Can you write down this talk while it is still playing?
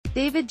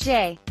David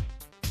J.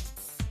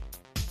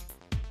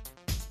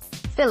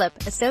 Philip,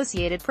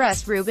 Associated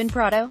Press. Ruben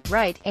Prado,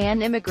 right,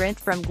 an immigrant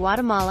from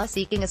Guatemala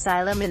seeking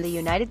asylum in the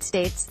United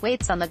States,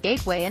 waits on the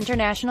Gateway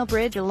International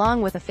Bridge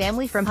along with a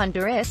family from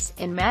Honduras,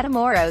 in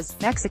Matamoros,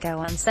 Mexico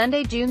on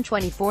Sunday, June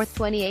 24,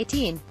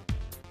 2018.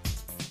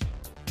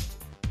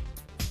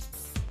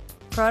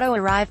 Prado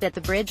arrived at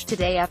the bridge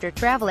today after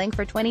traveling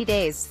for 20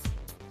 days.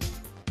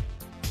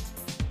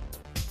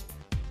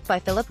 By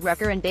Philip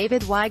Rucker and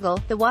David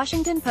Weigel, The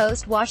Washington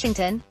Post.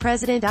 Washington,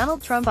 President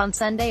Donald Trump on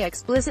Sunday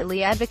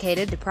explicitly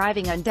advocated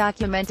depriving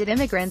undocumented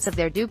immigrants of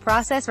their due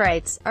process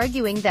rights,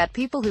 arguing that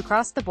people who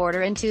cross the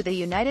border into the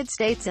United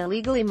States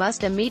illegally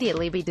must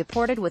immediately be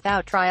deported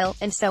without trial,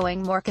 and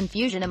sowing more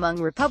confusion among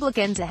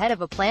Republicans ahead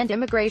of a planned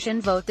immigration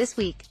vote this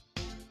week.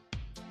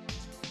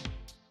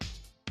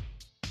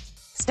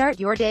 Start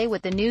your day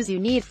with the news you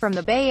need from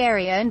the Bay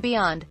Area and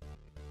beyond.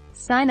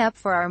 Sign up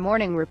for our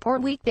Morning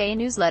Report weekday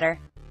newsletter.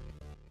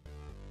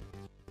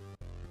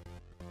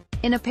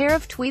 In a pair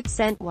of tweets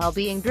sent while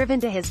being driven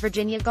to his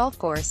Virginia golf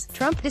course,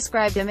 Trump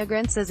described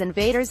immigrants as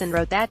invaders and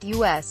wrote that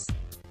U.S.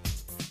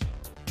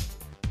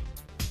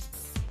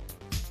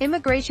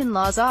 immigration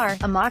laws are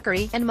a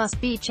mockery and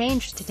must be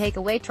changed to take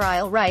away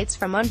trial rights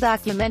from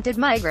undocumented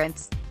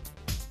migrants.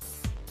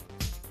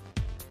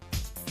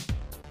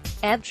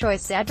 Ad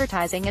choice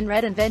advertising and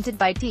red invented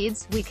by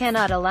Teeds. We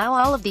cannot allow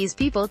all of these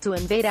people to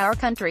invade our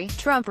country,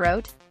 Trump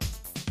wrote.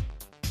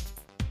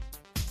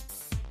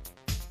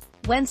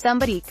 When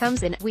somebody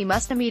comes in, we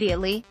must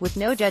immediately, with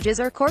no judges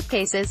or court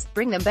cases,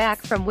 bring them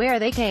back from where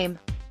they came.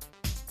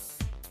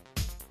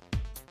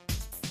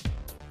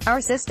 Our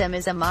system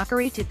is a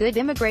mockery to good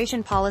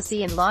immigration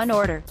policy and law and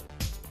order.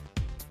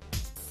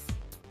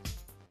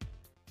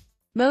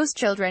 Most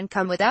children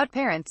come without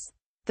parents.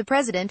 The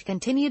president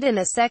continued in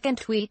a second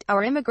tweet,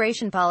 our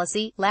immigration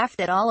policy,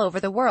 laughed at all over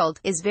the world,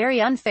 is very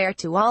unfair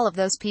to all of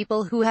those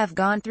people who have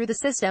gone through the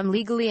system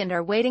legally and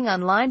are waiting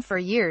online for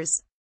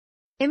years.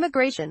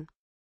 Immigration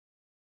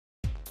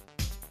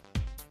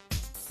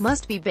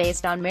must be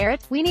based on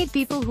merit. We need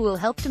people who will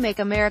help to make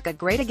America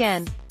great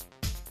again.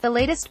 The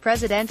latest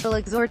presidential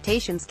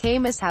exhortations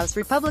came as House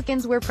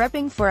Republicans were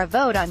prepping for a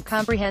vote on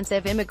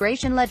comprehensive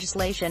immigration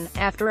legislation,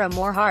 after a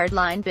more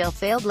hardline bill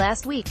failed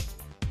last week.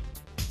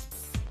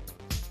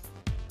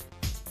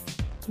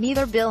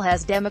 Neither bill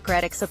has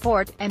Democratic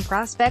support, and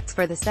prospects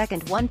for the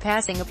second one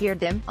passing appeared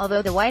dim,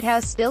 although the White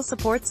House still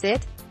supports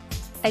it.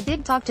 I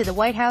did talk to the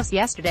White House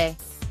yesterday.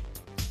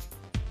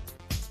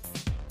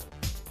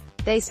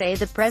 They say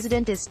the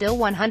president is still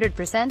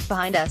 100%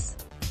 behind us.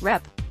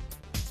 Rep.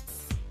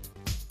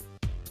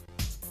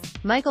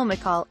 Michael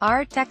McCall,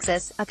 R.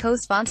 Texas, a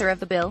co-sponsor of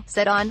the bill,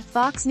 said on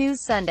Fox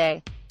News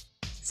Sunday.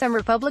 Some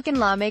Republican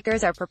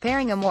lawmakers are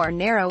preparing a more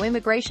narrow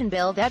immigration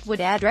bill that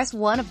would address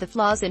one of the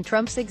flaws in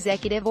Trump's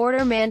executive order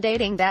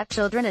mandating that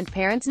children and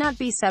parents not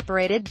be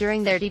separated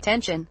during their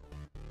detention.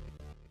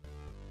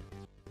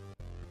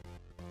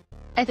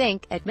 I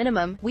think, at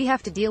minimum, we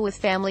have to deal with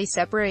family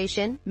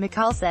separation,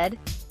 McCall said.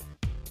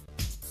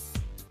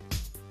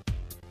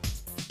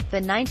 The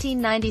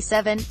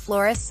 1997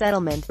 Flores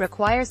settlement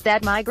requires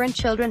that migrant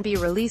children be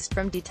released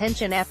from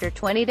detention after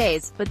 20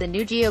 days, but the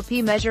new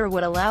GOP measure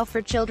would allow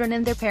for children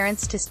and their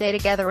parents to stay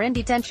together in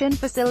detention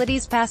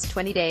facilities past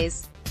 20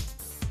 days.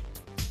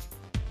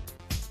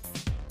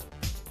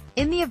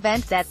 In the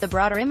event that the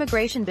broader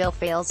immigration bill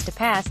fails to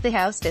pass the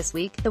House this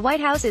week, the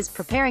White House is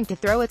preparing to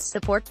throw its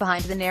support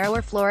behind the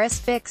narrower Flores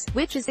fix,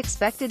 which is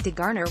expected to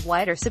garner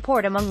wider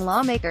support among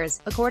lawmakers,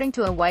 according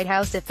to a White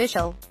House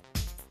official.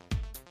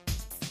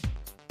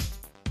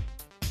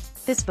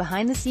 This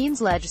behind-the-scenes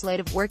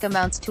legislative work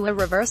amounts to a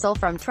reversal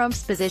from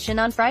Trump's position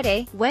on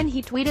Friday, when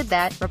he tweeted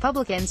that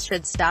Republicans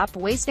should stop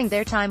wasting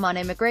their time on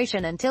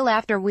immigration until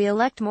after we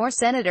elect more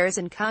senators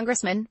and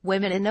congressmen,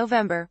 women in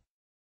November.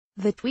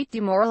 The tweet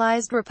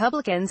demoralized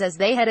Republicans as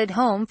they headed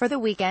home for the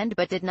weekend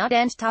but did not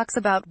end talks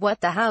about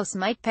what the House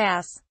might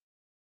pass.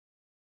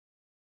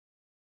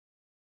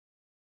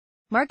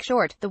 Mark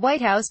Short, the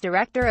White House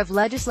Director of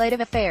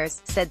Legislative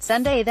Affairs, said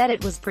Sunday that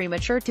it was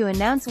premature to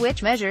announce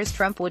which measures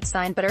Trump would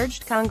sign but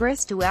urged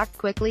Congress to act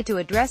quickly to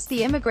address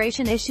the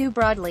immigration issue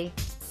broadly.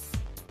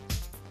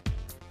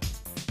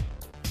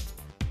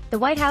 The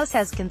White House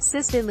has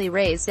consistently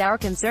raised our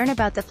concern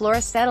about the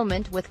Flores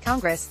settlement with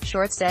Congress,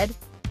 Short said.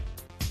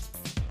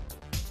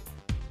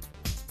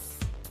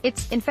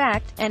 It's, in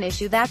fact, an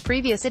issue that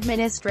previous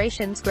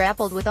administrations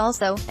grappled with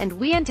also, and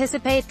we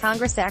anticipate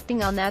Congress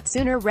acting on that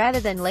sooner rather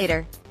than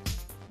later.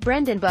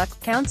 Brendan Buck,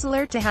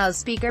 counselor to House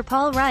Speaker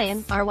Paul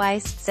Ryan, R.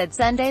 Weiss, said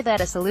Sunday that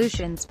a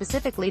solution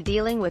specifically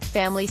dealing with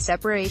family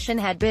separation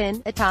had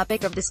been a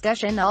topic of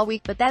discussion all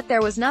week, but that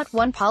there was not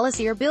one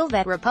policy or bill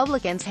that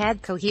Republicans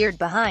had cohered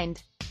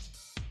behind.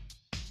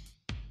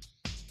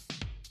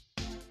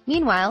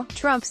 Meanwhile,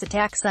 Trump's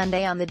attack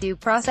Sunday on the due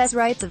process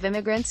rights of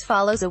immigrants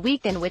follows a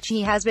week in which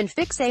he has been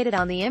fixated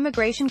on the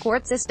immigration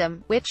court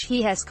system, which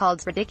he has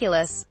called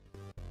ridiculous.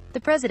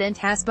 The president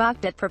has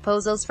balked at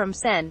proposals from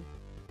Sen.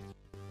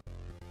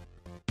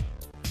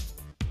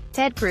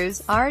 Ted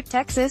Cruz,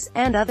 Texas,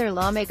 and other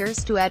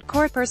lawmakers to add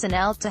court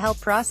personnel to help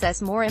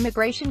process more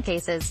immigration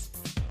cases.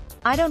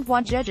 "I don't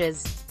want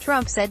judges,"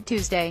 Trump said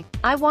Tuesday.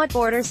 "I want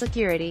border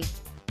security.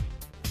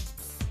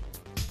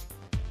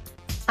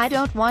 I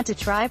don't want to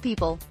try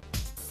people.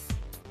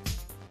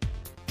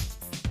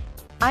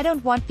 I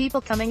don't want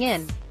people coming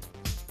in.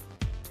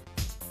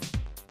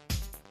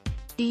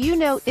 Do you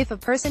know, if a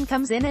person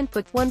comes in and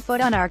puts one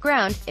foot on our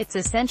ground, it's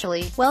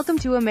essentially, welcome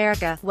to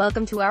America,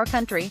 welcome to our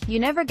country. You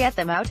never get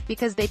them out,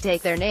 because they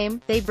take their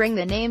name, they bring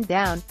the name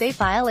down, they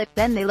file it,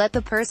 then they let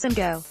the person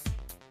go.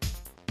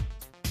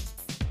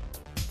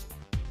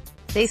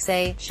 They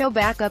say, show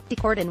back up to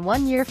court in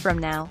 1 year from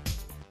now."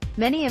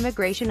 Many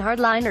immigration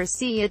hardliners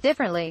see it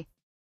differently.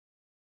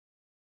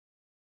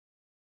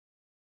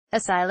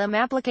 Asylum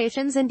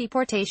applications and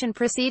deportation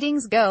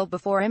proceedings go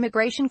before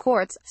immigration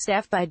courts,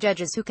 staffed by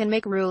judges who can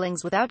make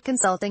rulings without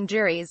consulting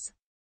juries.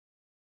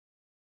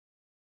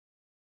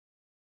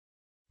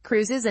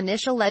 Cruz's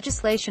initial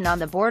legislation on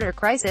the border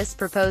crisis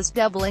proposed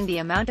doubling the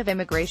amount of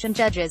immigration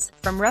judges,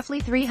 from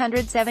roughly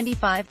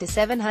 375 to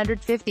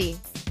 750.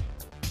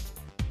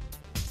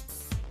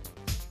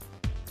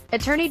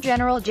 Attorney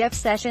General Jeff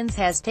Sessions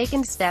has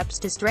taken steps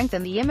to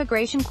strengthen the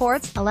immigration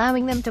courts,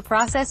 allowing them to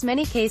process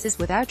many cases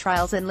without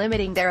trials and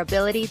limiting their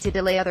ability to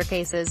delay other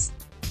cases.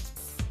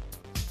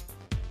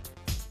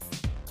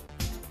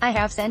 "I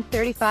have sent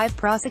 35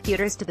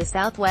 prosecutors to the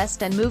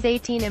Southwest and moved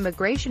 18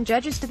 immigration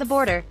judges to the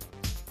border,"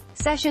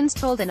 Sessions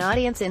told an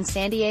audience in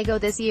San Diego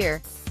this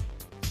year.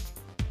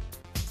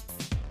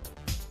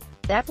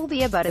 "That will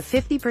be about a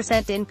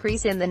 50%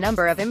 increase in the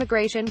number of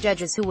immigration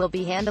judges who will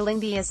be handling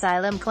the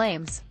asylum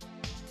claims."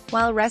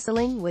 While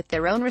wrestling with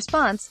their own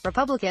response,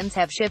 Republicans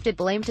have shifted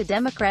blame to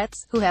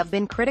Democrats, who have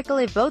been critical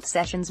of both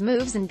Sessions'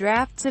 moves and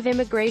drafts of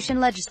immigration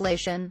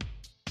legislation.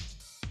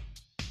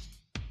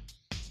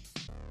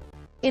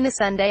 In a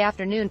Sunday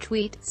afternoon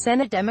tweet,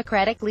 Senate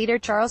Democratic leader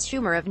Charles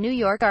Schumer of New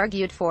York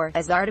argued for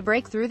 "us to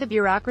break through the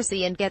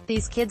bureaucracy and get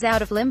these kids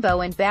out of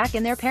limbo and back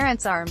in their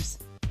parents' arms."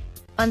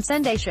 On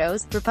Sunday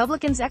shows,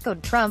 Republicans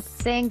echoed Trump,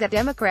 saying that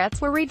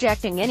Democrats were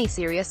rejecting any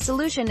serious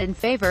solution in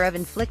favor of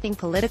inflicting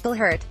political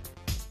hurt.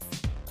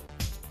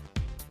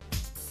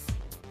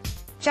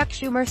 Chuck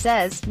Schumer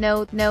says,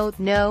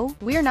 no,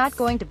 we're not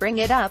going to bring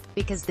it up,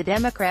 because the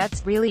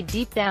Democrats, really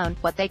deep down,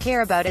 what they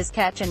care about is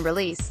catch and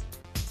release.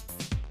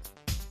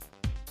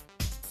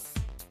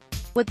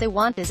 What they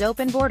want is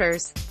open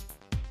borders.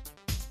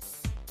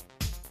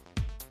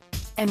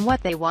 And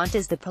what they want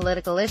is the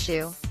political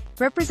issue.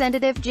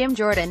 Representative Jim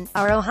Jordan,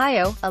 our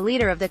Ohio, a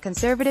leader of the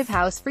conservative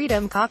House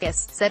Freedom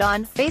Caucus, said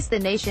on Face the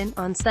Nation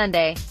on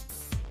Sunday.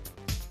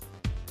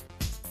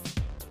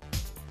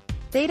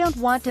 "They don't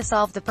want to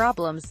solve the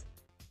problems.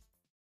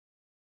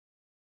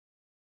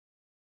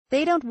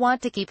 They don't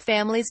want to keep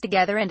families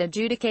together and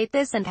adjudicate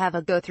this and have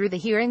a go through the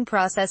hearing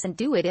process and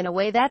do it in a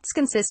way that's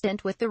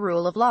consistent with the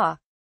rule of law."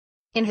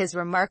 In his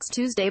remarks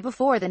Tuesday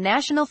before the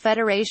National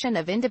Federation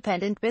of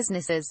Independent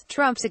Businesses,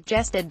 Trump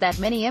suggested that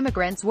many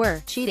immigrants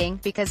were cheating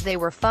because they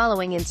were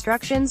following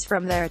instructions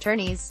from their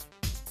attorneys.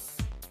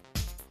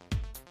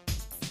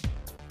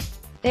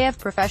 "They have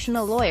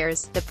professional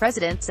lawyers," the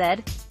president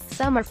said.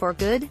 "Some are for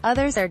good,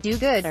 others are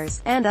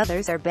do-gooders, and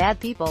others are bad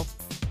people.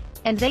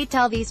 And they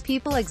tell these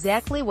people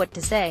exactly what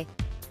to say.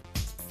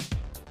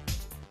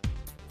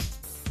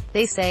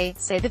 They say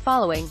the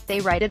following,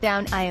 they write it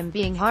down, I am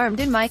being harmed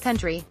in my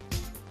country.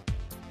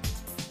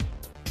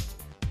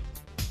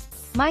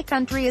 My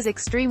country is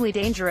extremely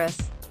dangerous.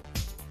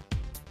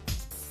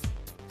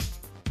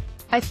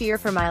 I fear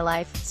for my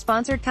life."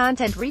 Sponsored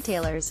content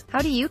retailers, how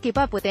do you keep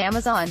up with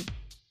Amazon?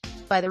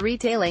 By the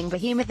retailing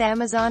behemoth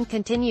Amazon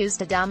continues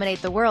to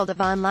dominate the world of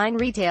online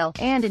retail,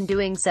 and in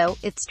doing so,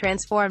 it's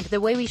transformed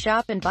the way we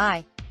shop and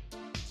buy.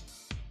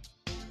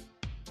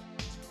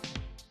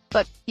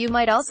 But you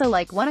might also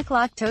like 1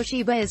 o'clock.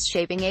 Toshiba is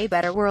shaping a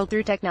better world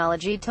through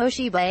technology.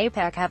 Toshiba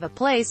APAC have a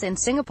place in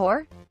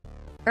Singapore?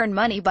 Earn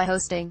money by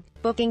hosting.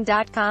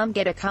 Booking.com.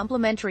 Get a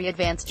complimentary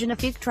advanced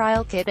Genifique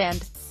trial kit and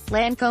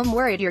Lancome.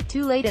 Worried you're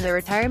too late in the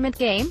retirement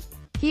game?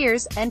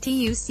 Here's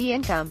NTUC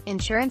Income,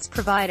 insurance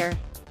provider.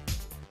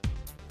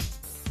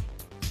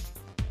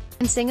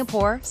 In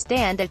Singapore,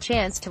 stand a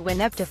chance to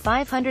win up to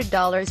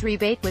 $500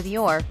 rebate with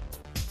your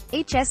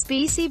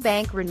HSBC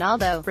Bank.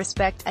 Ronaldo,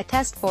 respect, a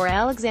test for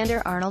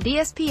Alexander Arnold.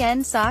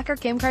 ESPN Soccer.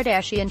 Kim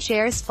Kardashian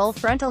shares full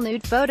frontal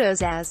nude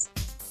photos as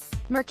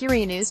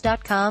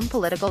MercuryNews.com.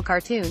 Political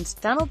cartoons,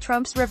 Donald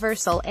Trump's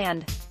reversal,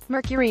 and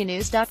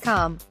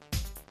MercuryNews.com.